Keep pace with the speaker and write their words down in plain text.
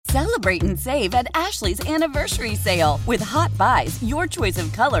Celebrate and save at Ashley's Anniversary Sale. With Hot Buys, your choice of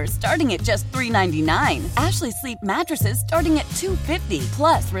colors starting at just $3.99. Ashley Sleep mattresses starting at $2.50.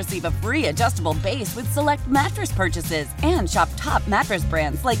 Plus, receive a free adjustable base with select mattress purchases. And shop top mattress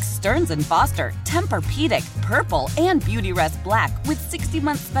brands like Stearns & Foster, Tempur-Pedic, Purple, and Beautyrest Black with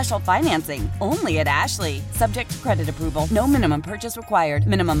 60-month special financing. Only at Ashley. Subject to credit approval. No minimum purchase required.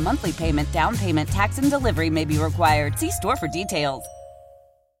 Minimum monthly payment, down payment, tax, and delivery may be required. See store for details.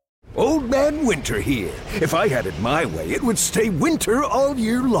 Old Man Winter here. If I had it my way, it would stay winter all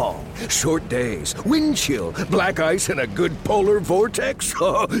year long. Short days, wind chill, black ice, and a good polar vortex.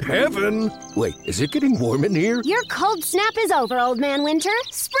 Oh, heaven. Wait, is it getting warm in here? Your cold snap is over, Old Man Winter.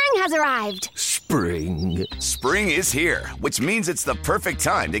 Spring has arrived. Spring. Spring is here, which means it's the perfect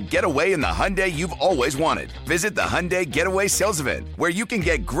time to get away in the Hyundai you've always wanted. Visit the Hyundai Getaway Sales Event, where you can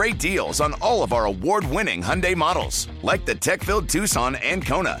get great deals on all of our award-winning Hyundai models, like the tech-filled Tucson and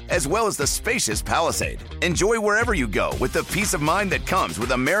Kona, as well as the spacious Palisade. Enjoy wherever you go with the peace of mind that comes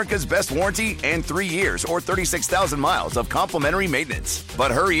with America's best warranty and 3 years or 36,000 miles of complimentary maintenance.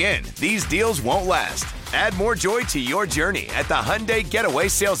 But hurry in, these deals won't last. Add more joy to your journey at the Hyundai Getaway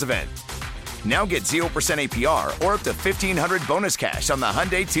Sales Event. Now get 0% APR or up to $1,500 bonus cash on the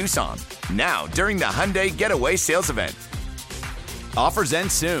Hyundai Tucson. Now, during the Hyundai Getaway Sales Event. Offers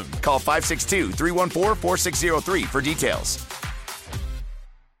end soon. Call 562-314-4603 for details.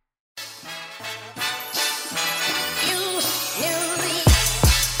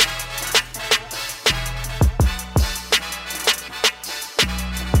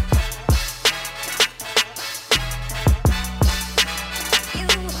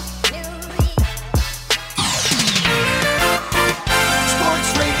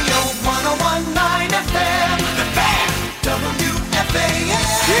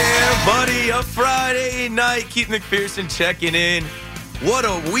 Friday night, Keith McPherson checking in. What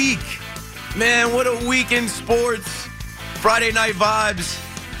a week, man, what a week in sports. Friday night vibes.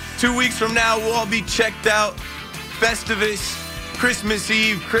 2 weeks from now, we'll all be checked out. Festivus, Christmas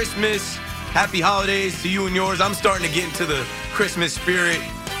Eve, Christmas. Happy holidays to you and yours. I'm starting to get into the Christmas spirit.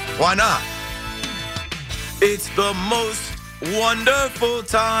 Why not? It's the most wonderful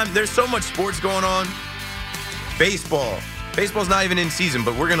time. There's so much sports going on. Baseball. Baseball's not even in season,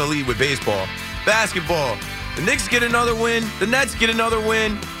 but we're going to lead with baseball. Basketball. The Knicks get another win. The Nets get another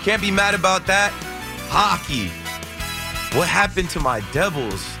win. Can't be mad about that. Hockey. What happened to my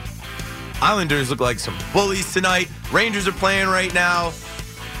Devils? Islanders look like some bullies tonight. Rangers are playing right now.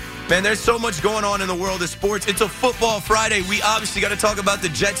 Man, there's so much going on in the world of sports. It's a football Friday. We obviously got to talk about the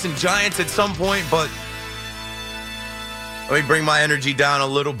Jets and Giants at some point, but let me bring my energy down a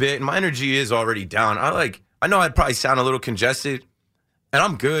little bit. My energy is already down. I know I'd probably sound a little congested, and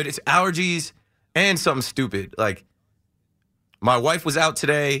I'm good. It's allergies and something stupid. Like, my wife was out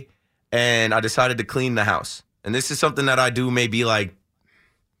today, and I decided to clean the house. And this is something that I do maybe like,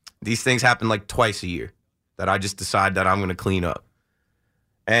 these things happen like twice a year, that I just decide that I'm going to clean up.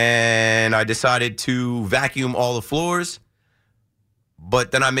 And I decided to vacuum all the floors,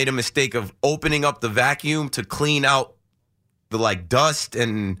 but then I made a mistake of opening up the vacuum to clean out the, like, dust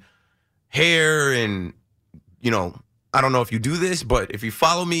and hair and, you know, I don't know if you do this, but if you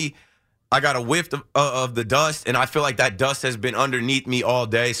follow me, I got a whiff of the dust, and I feel like that dust has been underneath me all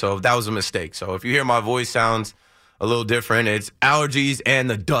day, so that was a mistake. So if you hear my voice sounds a little different, it's allergies and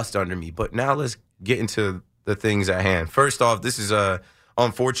the dust under me. But now let's get into the things at hand. First off, this is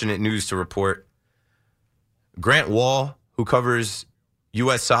unfortunate news to report. Grant Wahl, who covers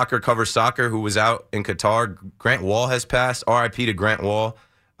U.S. soccer, who was out in Qatar. Grant Wahl has passed. R.I.P. to Grant Wahl.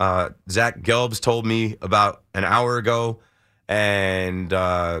 Zach Gelbs told me about an hour ago, and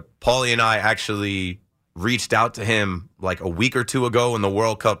Paulie and I actually reached out to him like a week or two ago when the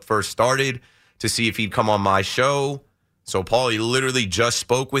World Cup first started to see if he'd come on my show. So Paulie literally just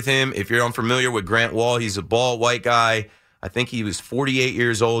spoke with him. If you're unfamiliar with Grant Wahl, he's a bald white guy. I think he was 48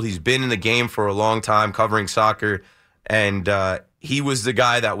 years old. He's been in the game for a long time covering soccer, and he was the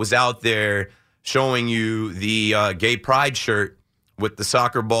guy that was out there showing you the gay pride shirt with the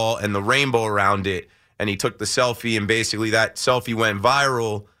soccer ball and the rainbow around it. And he took the selfie, and basically that selfie went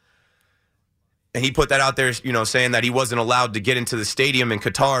viral. And he put that out there, you know, saying that he wasn't allowed to get into the stadium in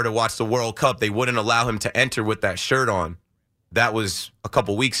Qatar to watch the World Cup. They wouldn't allow him to enter with that shirt on. That was a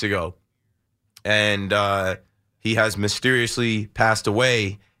couple weeks ago. And he has mysteriously passed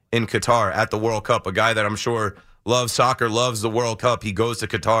away in Qatar at the World Cup. A guy that I'm sure loves soccer, loves the World Cup. He goes to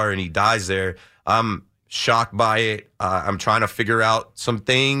Qatar and he dies there. I'm shocked by it. I'm trying to figure out some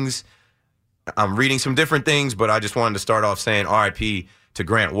things. I'm reading some different things, but I just wanted to start off saying RIP to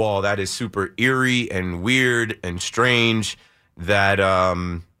Grant Wahl. That is super eerie and weird and strange that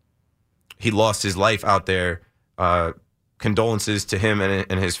he lost his life out there. Condolences to him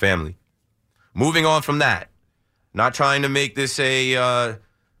and his family. Moving on from that, not trying to make this a,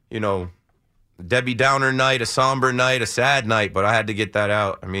 Debbie Downer night, a somber night, a sad night, but I had to get that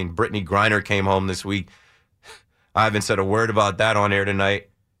out. I mean, Brittany Griner came home this week. I haven't said a word about that on air tonight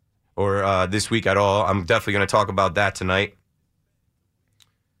or this week at all. I'm definitely going to talk about that tonight.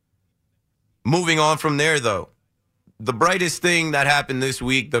 Moving on from there, though, the brightest thing that happened this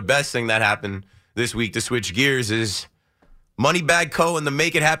week, the best thing that happened this week to switch gears is Moneybag Co. and the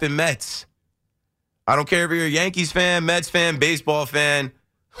Make It Happen Mets. I don't care if you're a Yankees fan, Mets fan, baseball fan.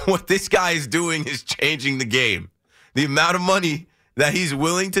 What this guy is doing is changing the game. The amount of money that he's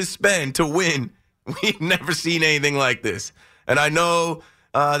willing to spend to win, we've never seen anything like this. And I know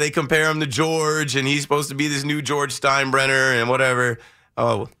they compare him to George, and he's supposed to be this new George Steinbrenner and whatever.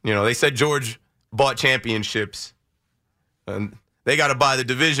 Oh, they said George bought championships. And they got to buy the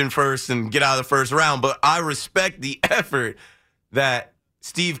division first and get out of the first round. But I respect the effort that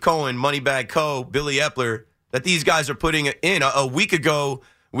Steve Cohen, Moneybag Co., Billy Epler, that these guys are putting in. A week ago,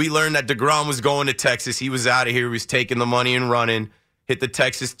 we learned that DeGrom was going to Texas. He was out of here. He was taking the money and running. Hit the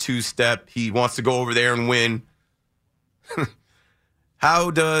Texas two-step. He wants to go over there and win.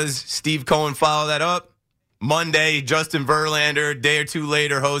 How does Steve Cohen follow that up? Monday, Justin Verlander. A day or two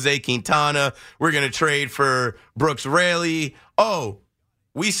later, Jose Quintana. We're going to trade for Brooks Raley. Oh,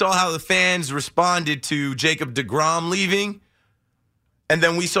 we saw how the fans responded to Jacob DeGrom leaving. And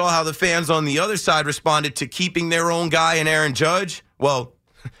then we saw how the fans on the other side responded to keeping their own guy in Aaron Judge. Well,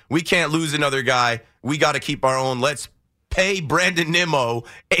 we can't lose another guy. We got to keep our own. Let's pay Brandon Nimmo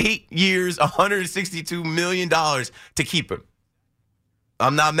 8 years, $162 million to keep him.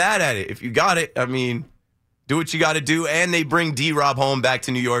 I'm not mad at it. If you got it, I mean, do what you got to do. And they bring D-Rob home back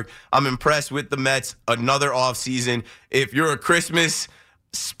to New York. I'm impressed with the Mets. Another offseason. If you're a Christmas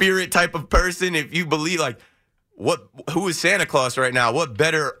spirit type of person, if you believe, who is Santa Claus right now? What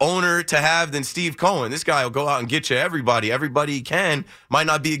better owner to have than Steve Cohen? This guy will go out and get you everybody he can. Might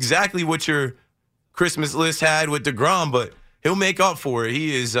not be exactly what your Christmas list had with DeGrom, but he'll make up for it.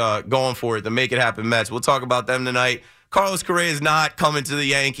 He is going for it to make it happen Mets. We'll talk about them tonight. Carlos Correa is not coming to the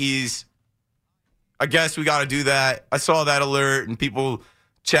Yankees. I guess we got to do that. I saw that alert and people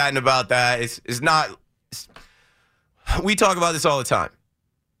chatting about that. We talk about this all the time.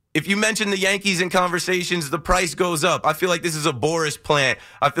 If you mention the Yankees in conversations, the price goes up. I feel like this is a Boris plant.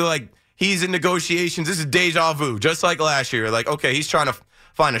 I feel like he's in negotiations. This is deja vu, just like last year. Okay, he's trying to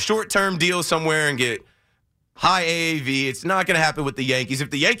find a short-term deal somewhere and get high AAV. It's not going to happen with the Yankees. If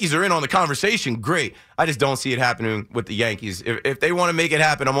the Yankees are in on the conversation, great. I just don't see it happening with the Yankees. If they want to make it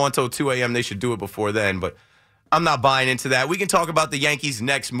happen, I'm on until 2 a.m. They should do it before then, but I'm not buying into that. We can talk about the Yankees'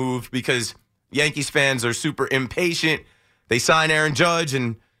 next move because Yankees fans are super impatient. They sign Aaron Judge,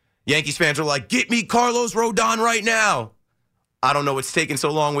 and Yankees fans are like, get me Carlos Rodon right now. I don't know what's taking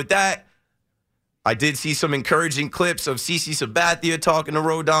so long with that. I did see some encouraging clips of CeCe Sabathia talking to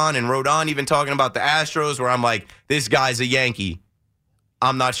Rodon and Rodon even talking about the Astros where I'm like, this guy's a Yankee.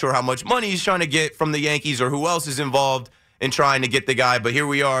 I'm not sure how much money he's trying to get from the Yankees or who else is involved in trying to get the guy. But here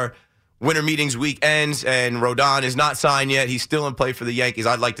we are. Winter meetings week ends and Rodon is not signed yet. He's still in play for the Yankees.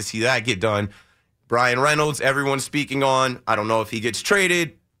 I'd like to see that get done. Brian Reynolds, everyone's speaking on. I don't know if he gets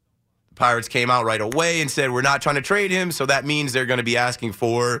traded. The Pirates came out right away and said, we're not trying to trade him. So that means they're going to be asking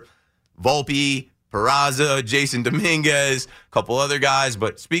for Volpe, Peraza, Jason Dominguez, a couple other guys.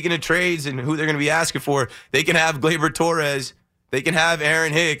 But speaking of trades and who they're going to be asking for, they can have Gleyber Torres. They can have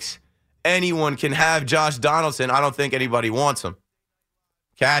Aaron Hicks. Anyone can have Josh Donaldson. I don't think anybody wants him.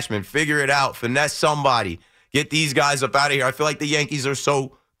 Cashman, figure it out. Finesse somebody. Get these guys up out of here. I feel like the Yankees are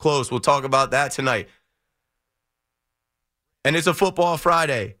so close. We'll talk about that tonight. And it's a football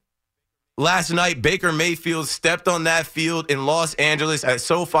Friday. Last night, Baker Mayfield stepped on that field in Los Angeles at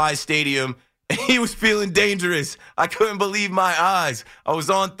SoFi Stadium. He was feeling dangerous. I couldn't believe my eyes. I was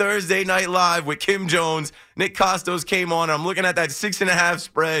on Thursday Night Live with Kim Jones. Nick Costos came on. I'm looking at that 6.5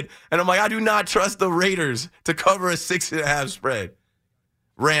 spread, and I'm like, I do not trust the Raiders to cover a 6.5 spread.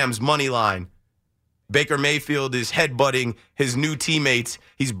 Rams, money line. Baker Mayfield is headbutting his new teammates.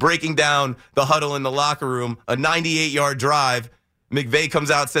 He's breaking down the huddle in the locker room. A 98-yard drive. McVay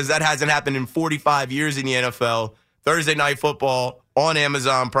comes out, says that hasn't happened in 45 years in the NFL. Thursday Night Football on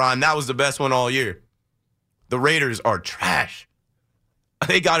Amazon Prime. That was the best one all year. The Raiders are trash.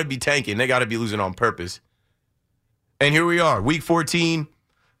 They got to be tanking. They got to be losing on purpose. And here we are, Week 14.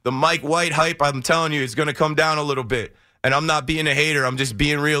 The Mike White hype, I'm telling you, it's going to come down a little bit. And I'm not being a hater. I'm just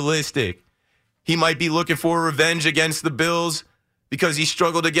being realistic. He might be looking for revenge against the Bills because he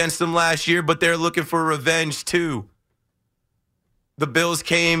struggled against them last year, but they're looking for revenge too. The Bills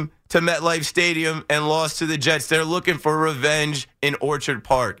came to MetLife Stadium and lost to the Jets. They're looking for revenge in Orchard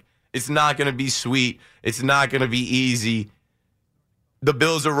Park. It's not going to be sweet. It's not going to be easy. The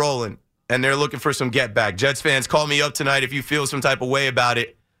Bills are rolling, and they're looking for some get back. Jets fans, call me up tonight if you feel some type of way about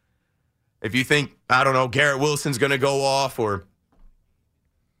it. If you think, I don't know, Garrett Wilson's going to go off or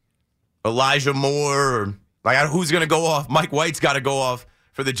Elijah Moore or who's going to go off? Mike White's got to go off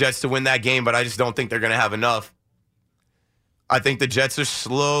for the Jets to win that game, but I just don't think they're going to have enough. I think the Jets are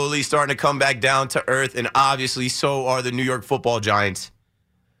slowly starting to come back down to earth, and obviously so are the New York Football Giants.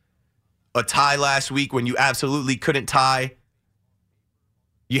 A tie last week when you absolutely couldn't tie.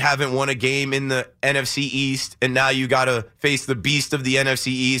 You haven't won a game in the NFC East, and now you got to face the beast of the NFC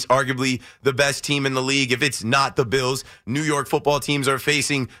East, arguably the best team in the league. If it's not the Bills, New York football teams are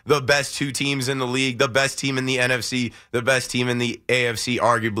facing the best two teams in the league, the best team in the NFC, the best team in the AFC,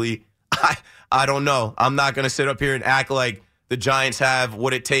 arguably. I don't know. I'm not going to sit up here and act like the Giants have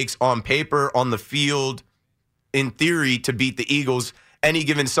what it takes on paper, on the field, in theory, to beat the Eagles any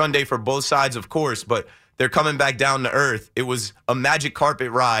given Sunday for both sides, of course, but they're coming back down to earth. It was a magic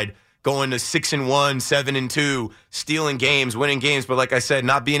carpet ride going to 6-1, 7-2, stealing games, winning games. But like I said,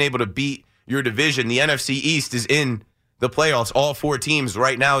 not being able to beat your division. The NFC East is in the playoffs, all four teams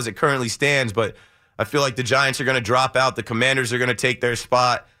right now as it currently stands. But I feel like the Giants are going to drop out. The Commanders are going to take their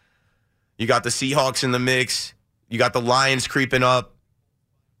spot. You got the Seahawks in the mix. You got the Lions creeping up.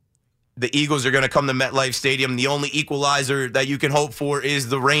 The Eagles are going to come to MetLife Stadium. The only equalizer that you can hope for is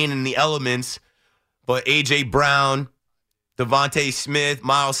the rain and the elements. But A.J. Brown, Devontae Smith,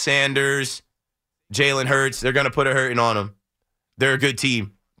 Miles Sanders, Jalen Hurts, they're going to put a hurting on them. They're a good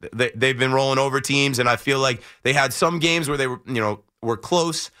team. They've been rolling over teams, and I feel like they had some games where they were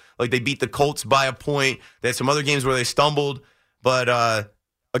close, like they beat the Colts by a point. They had some other games where they stumbled, but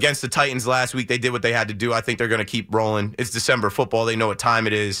against the Titans last week, they did what they had to do. I think they're going to keep rolling. It's December football. They know what time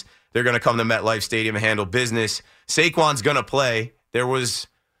it is. They're going to come to MetLife Stadium and handle business. Saquon's going to play. There was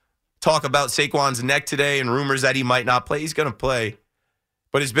talk about Saquon's neck today and rumors that he might not play. He's going to play.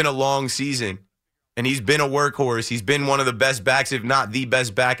 But it's been a long season, and he's been a workhorse. He's been one of the best backs, if not the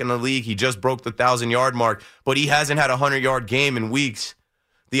best back in the league. He just broke the 1,000-yard mark, but he hasn't had a 100-yard game in weeks.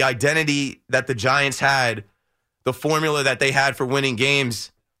 The identity that the Giants had, the formula that they had for winning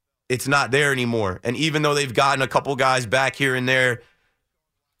games, it's not there anymore. And even though they've gotten a couple guys back here and there,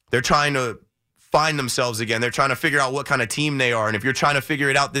 they're trying to find themselves again. They're trying to figure out what kind of team they are. And if you're trying to figure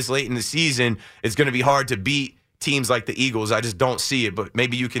it out this late in the season, it's going to be hard to beat teams like the Eagles. I just don't see it, but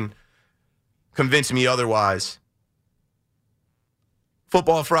maybe you can convince me otherwise.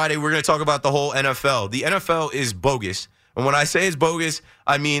 Football Friday, we're going to talk about the whole NFL. The NFL is bogus. And when I say it's bogus,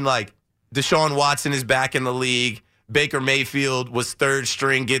 I mean like Deshaun Watson is back in the league. Baker Mayfield was third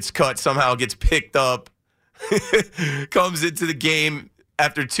string, gets cut, somehow gets picked up, comes into the game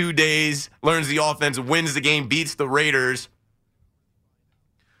after 2 days, learns the offense, wins the game, beats the Raiders.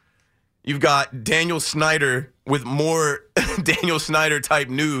 You've got Daniel Snyder with more Daniel Snyder type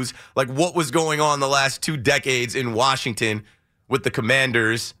news, like what was going on the last 2 decades in Washington with the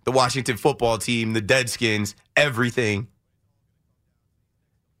Commanders, the Washington football team, the Deadskins, everything.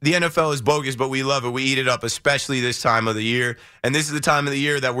 The NFL is bogus, but we love it. We eat it up, especially this time of the year. And this is the time of the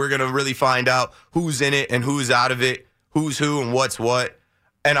year that we're going to really find out who's in it and who's out of it, who's who and what's what.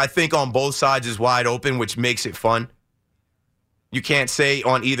 And I think on both sides is wide open, which makes it fun. You can't say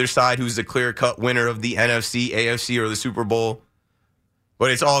on either side who's the clear-cut winner of the NFC, AFC, or the Super Bowl. But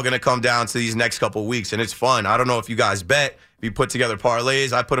it's all going to come down to these next couple weeks, and it's fun. I don't know if you guys bet, if you put together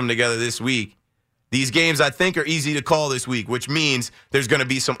parlays. I put them together this week. These games, I think, are easy to call this week, which means there's going to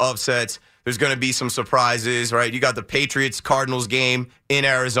be some upsets. There's going to be some surprises, right? You got the Patriots-Cardinals game in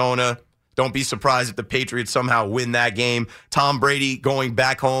Arizona. Don't be surprised if the Patriots somehow win that game. Tom Brady going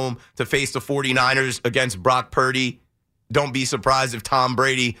back home to face the 49ers against Brock Purdy. Don't be surprised if Tom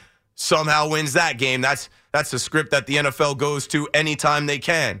Brady somehow wins that game. That's the script that the NFL goes to anytime they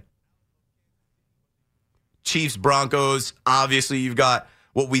can. Chiefs, Broncos, obviously you've got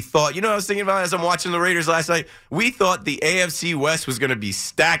what we thought. You know what I was thinking about as I'm watching the Raiders last night? We thought the AFC West was going to be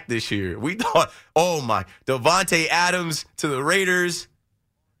stacked this year. We thought, oh my, Devontae Adams to the Raiders,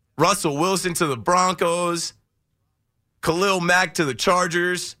 Russell Wilson to the Broncos, Khalil Mack to the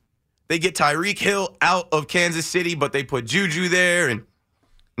Chargers. They get Tyreek Hill out of Kansas City, but they put Juju there. And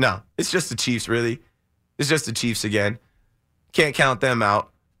no, it's just the Chiefs, really. It's just the Chiefs again. Can't count them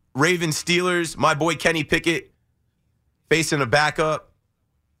out. Ravens, Steelers, my boy Kenny Pickett facing a backup.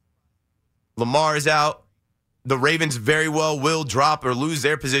 Lamar is out. The Ravens very well will drop or lose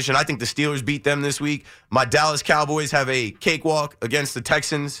their position. I think the Steelers beat them this week. My Dallas Cowboys have a cakewalk against the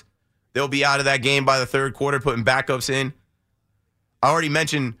Texans. They'll be out of that game by the third quarter, putting backups in. I already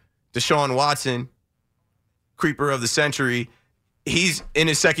mentioned Deshaun Watson, creeper of the century. He's in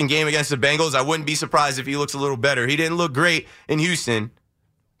his second game against the Bengals. I wouldn't be surprised if he looks a little better. He didn't look great in Houston.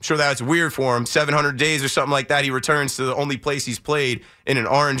 I'm sure that's weird for him. 700 days or something like that. He returns to the only place he's played in an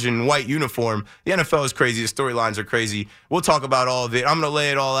orange and white uniform. The NFL is crazy. The storylines are crazy. We'll talk about all of it. I'm going to lay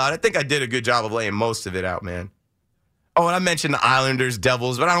it all out. I think I did a good job of laying most of it out, man. Oh, and I mentioned the Islanders,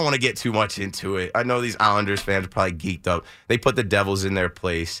 Devils, but I don't want to get too much into it. I know these Islanders fans are probably geeked up. They put the Devils in their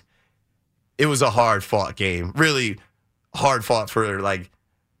place. It was a hard-fought game. Really hard-fought for, like,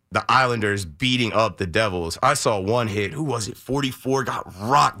 the Islanders beating up the Devils. I saw one hit. Who was it? 44 got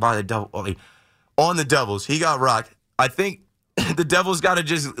rocked by the Devils. On the Devils, he got rocked. I think the Devils got to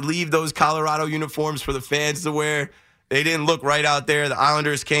just leave those Colorado uniforms for the fans to wear. They didn't look right out there. The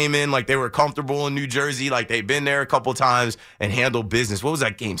Islanders came in like they were comfortable in New Jersey, like they've been there a couple times and handled business. What was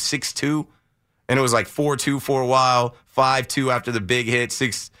that game, 6-2? And it was like 4-2 for a while, 5-2 after the big hit,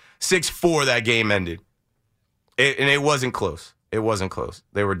 6-4 that game ended. And it wasn't close. It wasn't close.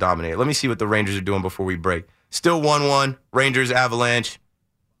 They were dominated. Let me see what the Rangers are doing before we break. Still 1-1, Rangers, Avalanche.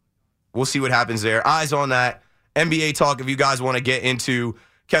 We'll see what happens there. Eyes on that. NBA talk if you guys want to get into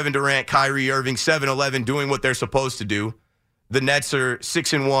Kevin Durant, Kyrie Irving, 7-11, doing what they're supposed to do. The Nets are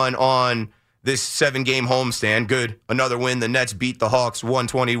 6-1 on this 7-game homestand. Good. Another win. The Nets beat the Hawks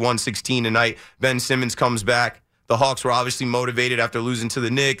 120-116 tonight. Ben Simmons comes back. The Hawks were obviously motivated after losing to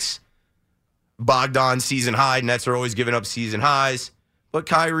the Knicks. Bogdan season high. Nets are always giving up season highs. But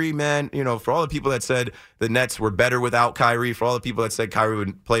Kyrie, man, you know, for all the people that said the Nets were better without Kyrie, for all the people that said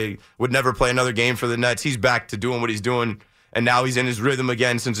Kyrie would never play another game for the Nets, he's back to doing what he's doing. And now he's in his rhythm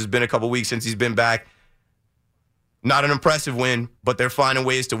again since it's been a couple weeks since he's been back. Not an impressive win, but they're finding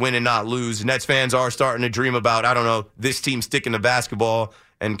ways to win and not lose. Nets fans are starting to dream about, I don't know, this team sticking to basketball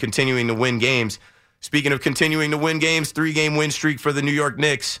and continuing to win games. Speaking of continuing to win games, 3-game win streak for the New York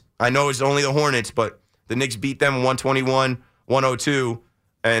Knicks. I know it's only the Hornets, but the Knicks beat them 121-102,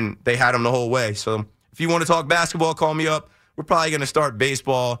 and they had them the whole way. So if you want to talk basketball, call me up. We're probably going to start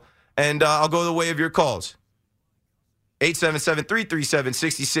baseball, and I'll go the way of your calls.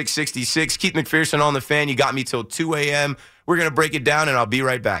 877-337-6666. Keith McPherson on the Fan. You got me till 2 a.m. We're going to break it down, and I'll be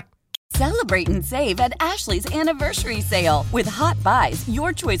right back. Celebrate and save at Ashley's Anniversary Sale. With Hot Buys,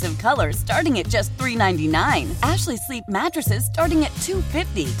 your choice of colors starting at just $3.99. Ashley Sleep mattresses starting at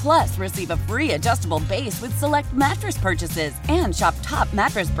 $2.50. Plus, receive a free adjustable base with select mattress purchases. And shop top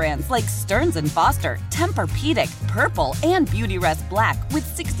mattress brands like Stearns & Foster, Tempur-Pedic, Purple, and Beautyrest Black with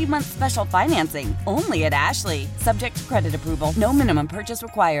 60-month special financing. Only at Ashley. Subject to credit approval. No minimum purchase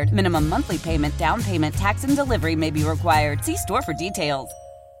required. Minimum monthly payment, down payment, tax, and delivery may be required. See store for details.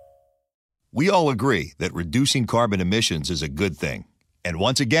 We all agree that reducing carbon emissions is a good thing. And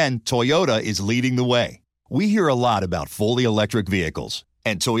once again, Toyota is leading the way. We hear a lot about fully electric vehicles,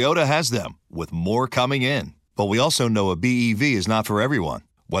 and Toyota has them, with more coming in. But we also know a BEV is not for everyone,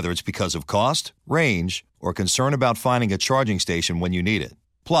 whether it's because of cost, range, or concern about finding a charging station when you need it.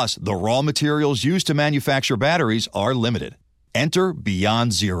 Plus, the raw materials used to manufacture batteries are limited. Enter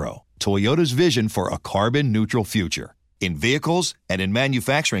Beyond Zero, Toyota's vision for a carbon-neutral future. In vehicles and in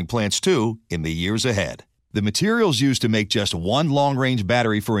manufacturing plants, too, in the years ahead. The materials used to make just one long-range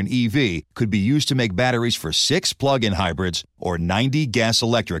battery for an EV could be used to make batteries for 6 plug-in hybrids or 90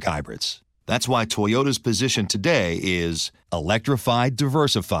 gas-electric hybrids. That's why Toyota's position today is electrified,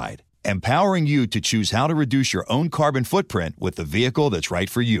 diversified, empowering you to choose how to reduce your own carbon footprint with the vehicle that's right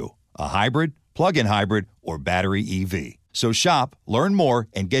for you, a hybrid, plug-in hybrid, or battery EV. So shop, learn more,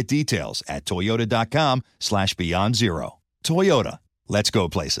 and get details at toyota.com/beyond zero. Toyota, let's go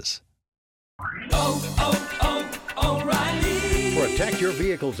places. O'Reilly. Protect your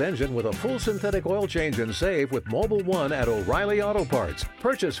vehicle's engine with a full synthetic oil change and save with Mobil 1 at O'Reilly Auto Parts.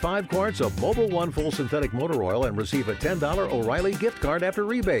 Purchase 5 quarts of Mobil 1 full synthetic motor oil and receive a $10 O'Reilly gift card after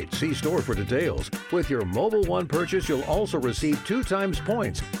rebate. See store for details. With your Mobil 1 purchase, you'll also receive 2 times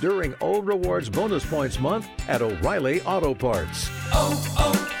points during O Rewards Bonus Points Month at O'Reilly Auto Parts.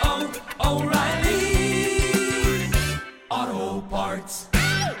 O'Reilly.